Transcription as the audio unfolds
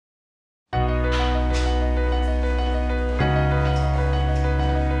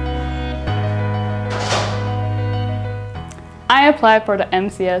I applied for the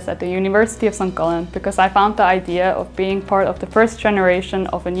MCS at the University of St.Gallen because I found the idea of being part of the first generation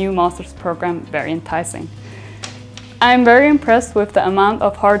of a new master's program very enticing. I am very impressed with the amount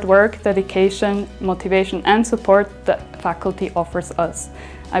of hard work, dedication, motivation and support the faculty offers us.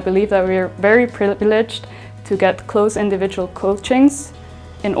 I believe that we are very privileged to get close individual coachings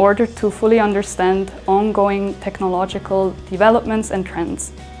in order to fully understand ongoing technological developments and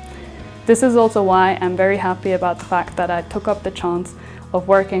trends. This is also why I'm very happy about the fact that I took up the chance of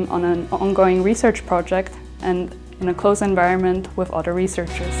working on an ongoing research project and in a close environment with other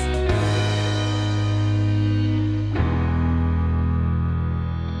researchers.